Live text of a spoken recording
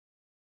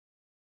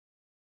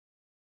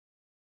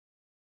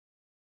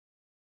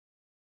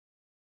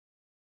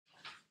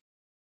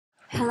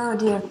Hello,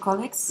 dear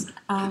colleagues.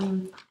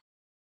 I'm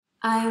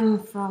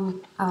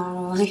from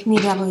RIHMI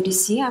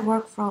WDC. I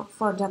work for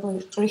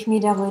RIHMI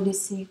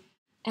WDC.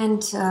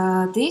 And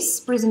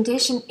this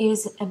presentation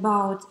is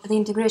about the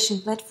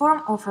integration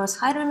platform of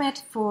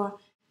Roshydromet for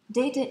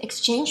data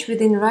exchange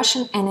within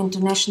Russian and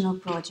international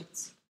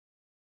projects.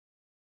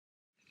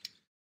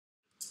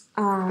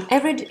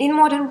 In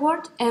modern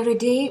world, every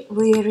day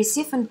we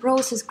receive and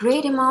process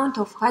great amount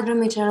of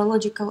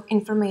hydrometeorological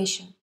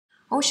information.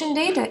 Ocean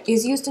data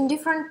is used in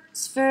different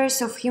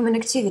spheres of human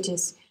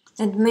activities,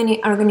 and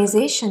many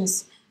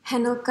organizations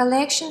handle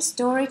collection,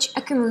 storage,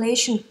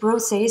 accumulation,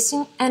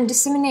 processing, and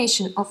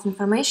dissemination of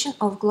information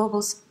of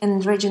global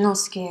and regional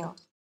scale.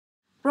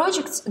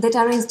 Projects that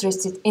are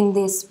interested in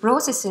these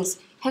processes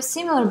have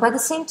similar but at the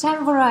same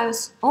time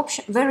various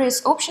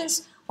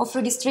options of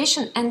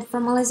registration and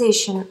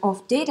formalization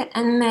of data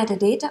and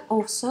metadata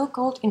of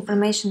so-called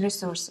information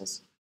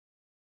resources.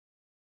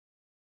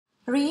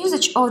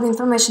 Reusage of the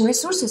information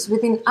resources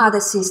within other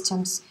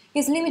systems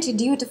is limited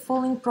due to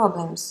following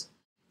problems: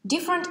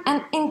 different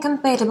and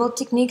incompatible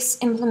techniques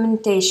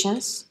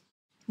implementations,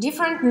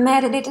 different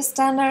metadata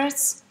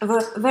standards,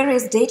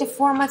 various data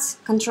formats,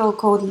 control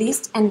code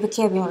lists, and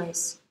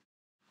vocabularies.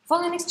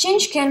 Following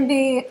exchange can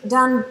be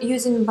done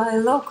using by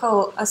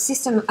local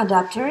system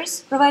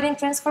adapters, providing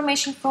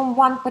transformation from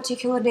one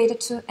particular data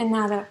to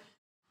another.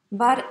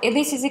 But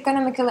this is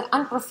economically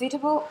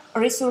unprofitable,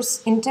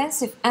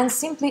 resource-intensive, and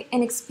simply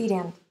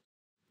inexpedient.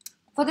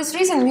 For this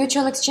reason,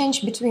 mutual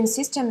exchange between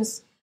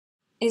systems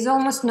is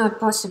almost not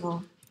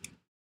possible.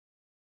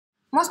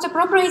 Most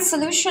appropriate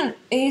solution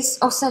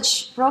of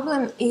such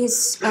problem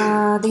is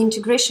the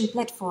integration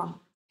platform.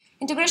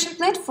 Integration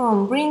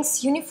platform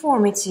brings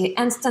uniformity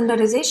and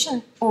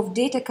standardization of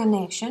data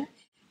connection,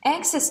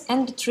 access,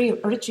 and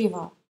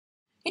retrieval.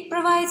 It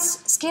provides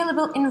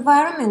scalable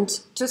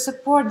environment to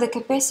support the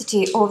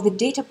capacity of the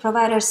data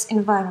provider's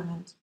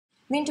environment.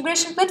 The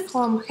integration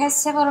platform has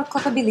several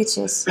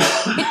capabilities.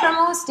 It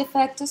promotes de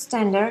facto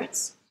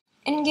standards,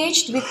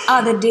 engaged with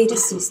other data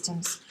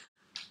systems,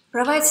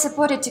 provides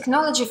supported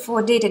technology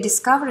for data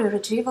discovery,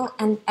 retrieval,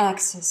 and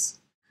access,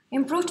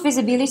 improved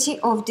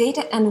visibility of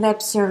data and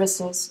web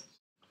services,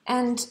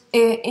 and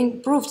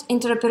improved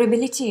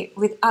interoperability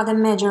with other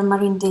major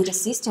marine data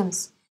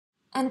systems,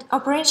 and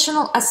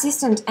operational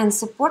assistance and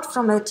support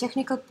from a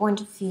technical point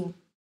of view.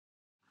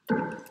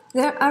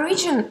 The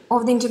origin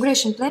of the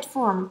integration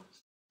platform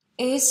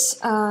is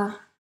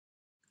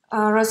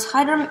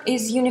Roshydromet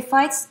is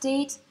unified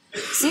state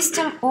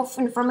system of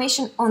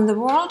information on the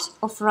world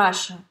of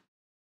Russia,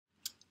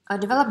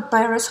 developed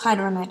by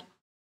Roshydromet.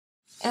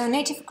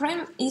 Native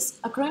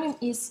acronym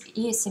is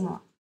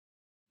ISIMO.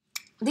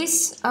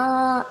 This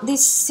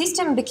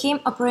system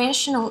became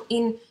operational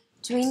in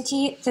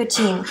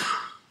 2013.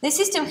 The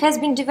system has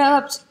been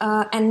developed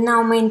and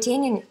now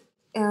maintained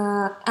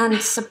and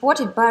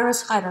supported by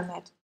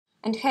Roshydromet,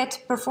 and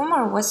head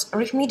performer was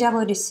RIHMI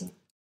WDC.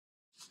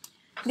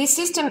 This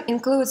system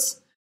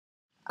includes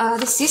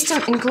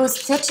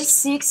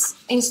 36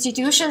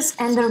 institutions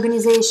and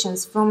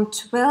organizations from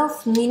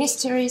 12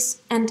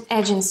 ministries and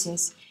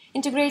agencies,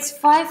 integrates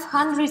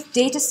 500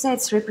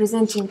 datasets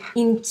representing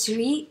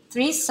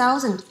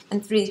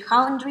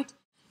 3,300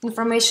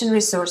 information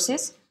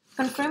resources,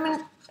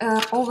 confirming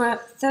over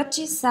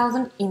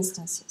 30,000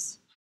 instances.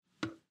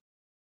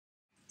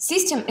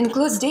 System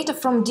includes data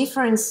from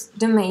different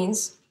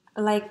domains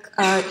like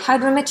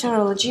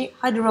hydrometeorology,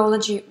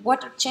 hydrology,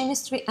 water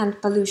chemistry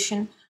and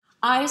pollution,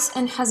 ice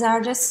and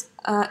hazardous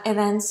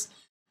events,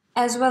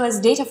 as well as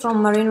data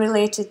from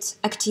marine-related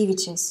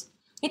activities.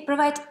 It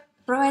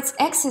provides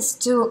access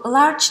to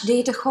large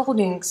data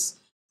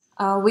holdings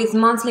with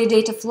monthly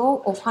data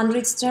flow of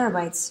hundreds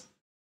terabytes.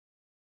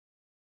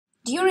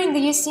 During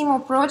the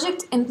ISIMO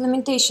project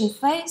implementation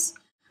phase,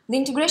 the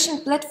integration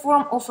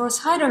platform of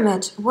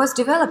Roshydromet was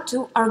developed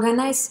to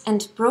organize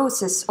and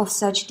process of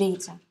such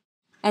data,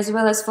 as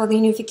well as for the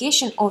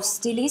unification of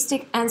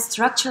stylistic and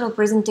structural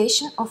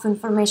presentation of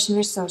information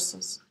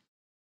resources.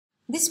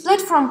 This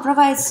platform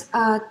provides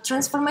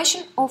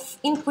transformation of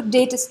input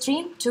data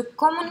stream to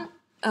common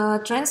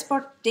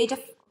transport data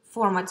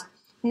format,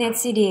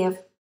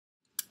 NetCDF,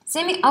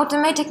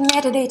 semi-automatic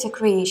metadata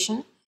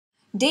creation,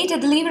 data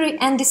delivery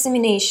and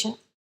dissemination.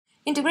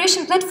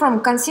 Integration platform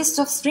consists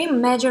of three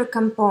major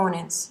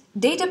components.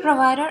 Data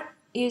provider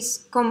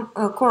is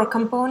core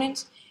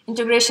component,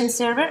 integration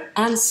server,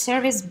 and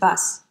service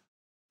bus.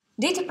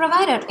 Data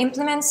provider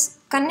implements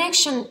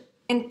connection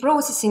and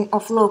processing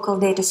of local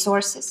data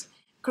sources,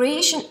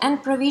 creation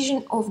and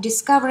provision of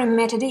discovery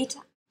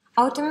metadata,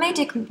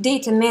 automatic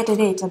data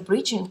metadata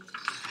bridging,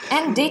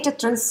 and data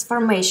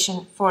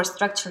transformation for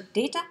structured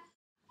data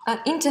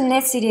into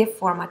NetCDF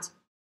format.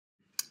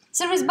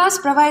 Service bus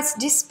provides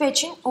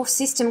dispatching of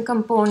system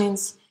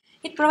components.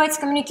 It provides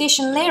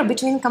communication layer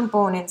between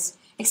components,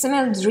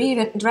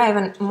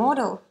 XML-driven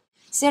model,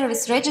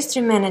 service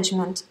registry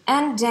management,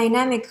 and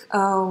dynamic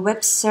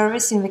web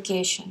service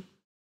invocation.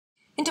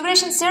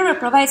 Integration server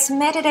provides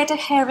metadata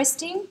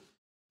harvesting,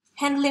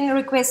 handling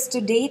requests to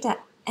data,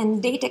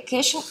 and data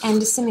caching and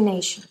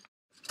dissemination.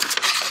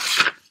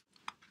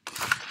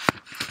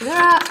 There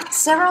are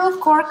several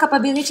core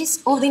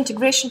capabilities of the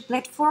integration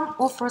platform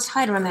of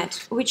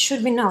Roshydromet, which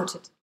should be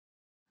noted.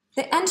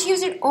 The end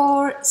user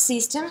or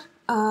system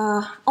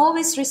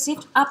always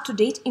received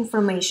up-to-date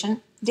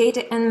information,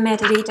 data and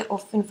metadata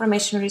of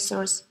information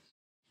resource.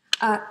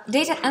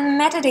 Data and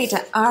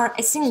metadata are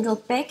a single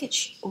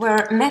package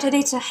where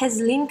metadata has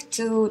linked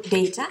to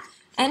data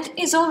and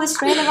is always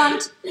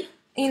relevant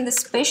in the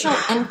spatial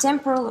and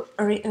temporal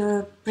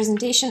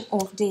presentation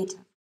of data.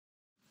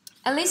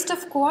 A list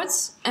of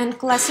codes and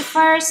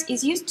classifiers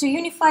is used to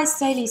unify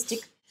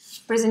stylistic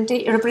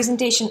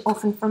representation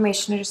of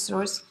information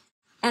resource,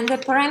 and the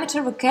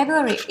parameter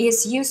vocabulary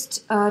is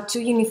used to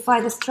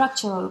unify the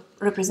structural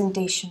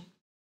representation.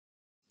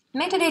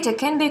 Metadata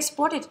can be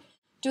exported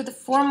to the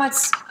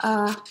formats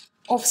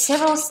of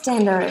several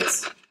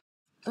standards,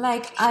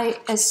 like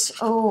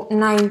ISO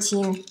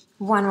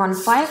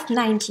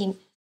 19115,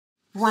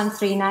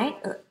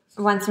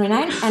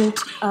 19139, and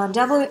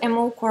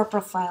WMO core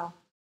profile.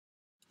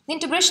 The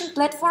integration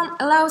platform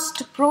allows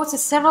to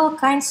process several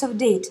kinds of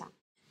data,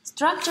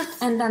 structured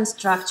and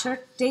unstructured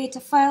data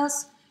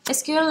files,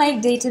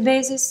 SQL-like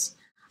databases,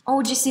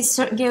 OGC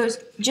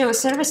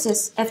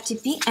geoservices,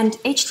 FTP, and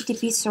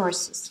HTTP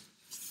sources.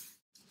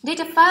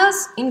 Data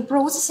files in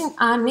processing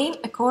are named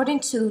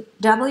according to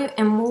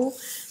WMO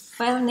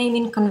file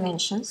naming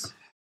conventions.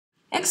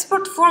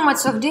 Export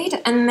formats of data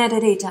and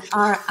metadata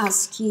are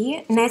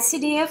ASCII,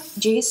 NetCDF,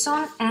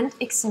 JSON, and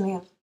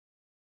XML.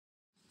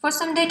 For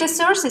some data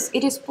sources,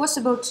 it is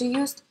possible to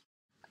use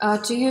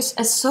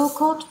a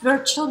so-called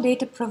virtual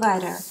data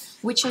provider,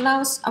 which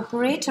allows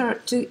operator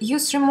to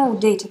use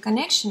remote data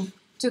connection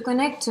to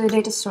connect to a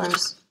data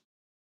source.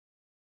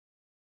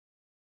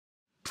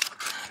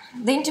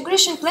 The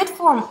integration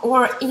platform,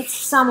 or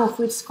some of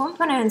its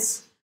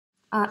components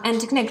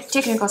and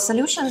technical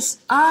solutions,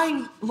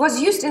 was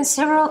used in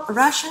several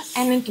Russian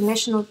and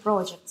international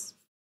projects.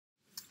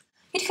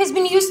 It has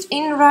been used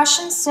in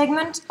Russian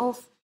segment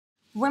of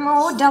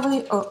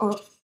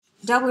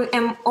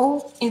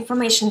WMO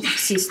information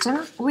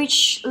system,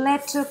 which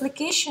led to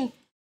application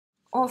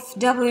of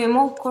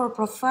WMO core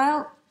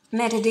profile,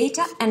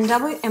 metadata, and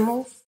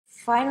WMO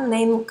file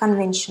name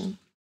convention.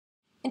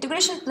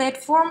 Integration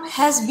platform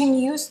has been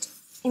used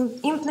in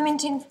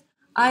implementing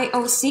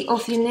IOC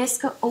of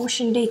UNESCO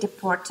Ocean Data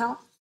Portal.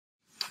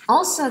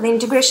 Also, the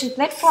integration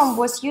platform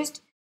was used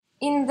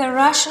in the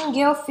Russian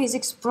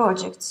geophysics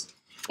projects,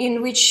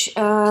 in which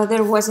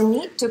there was a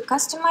need to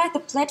customize the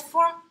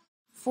platform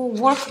for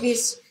work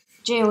with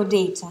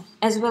geodata,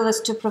 as well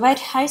as to provide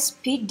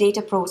high-speed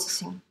data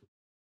processing.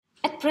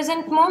 At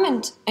present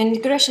moment, an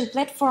integration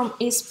platform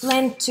is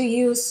planned to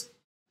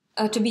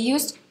be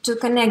used to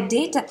connect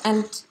data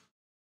and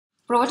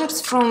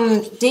products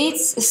from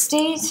Dates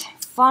Estate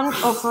Fund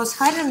of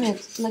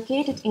Roshydromet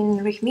located in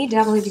Rihmi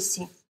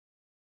WDC.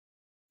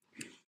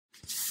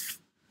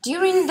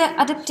 During the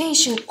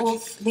adaptation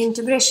of the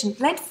integration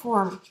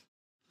platform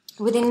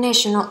within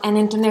national and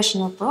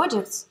international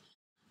projects,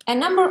 a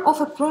number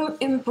of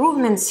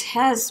improvements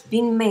has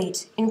been made,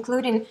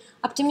 including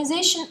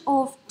optimization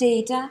of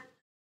data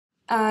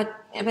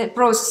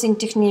processing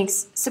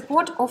techniques,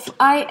 support of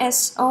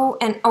ISO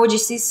and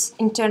OGC's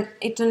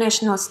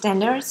international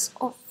standards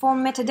for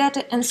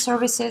metadata and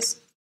services,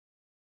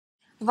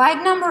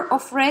 wide number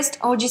of REST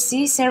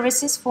OGC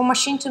services for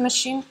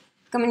machine-to-machine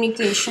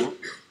communication,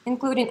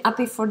 including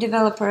API for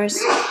developers,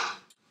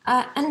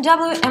 and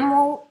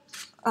WMO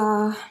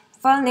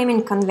file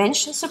naming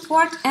convention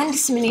support and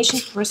dissemination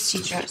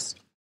procedures.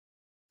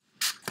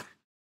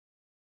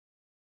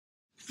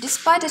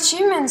 Despite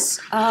achievements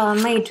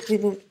made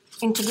within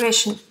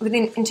integration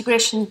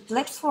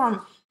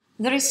platform,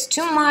 there is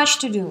too much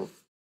to do.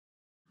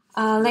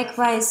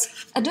 Likewise,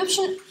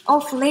 adoption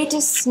of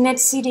latest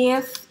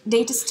NetCDF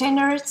data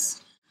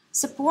standards,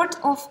 support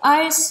of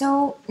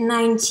ISO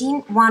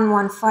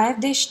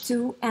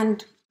 19115-2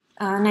 and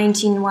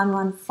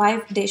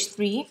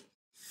 19115-3,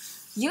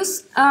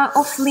 use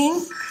of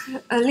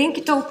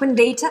linked open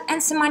data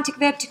and semantic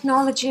web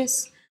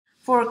technologies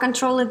for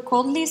controlling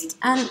code lists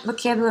and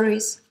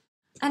vocabularies,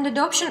 and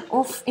adoption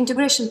of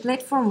integration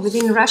platform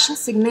within Russian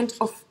segment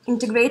of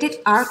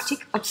Integrated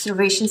Arctic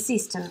Observation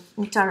System,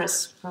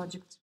 IMDIS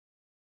project.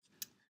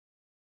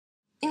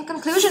 In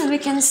conclusion, we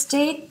can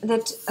state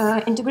that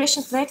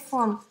integration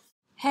platform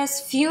has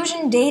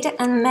fusion data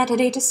and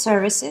metadata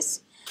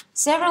services,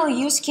 several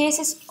use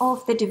cases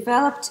of the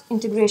developed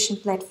integration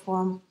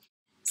platform,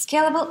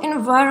 scalable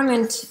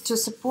environment to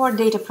support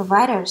data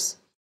providers,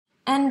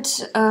 and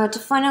to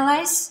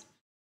finalize,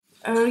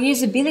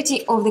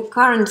 reusability of the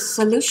current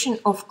solution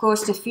of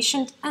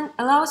cost-efficient and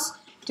allows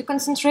to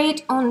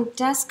concentrate on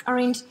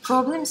task-oriented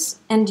problems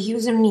and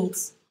user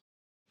needs.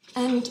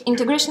 And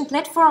integration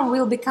platform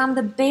will become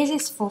the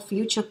basis for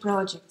future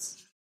projects.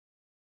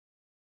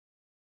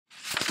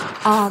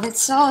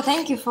 That's all.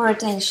 Thank you for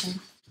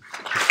attention.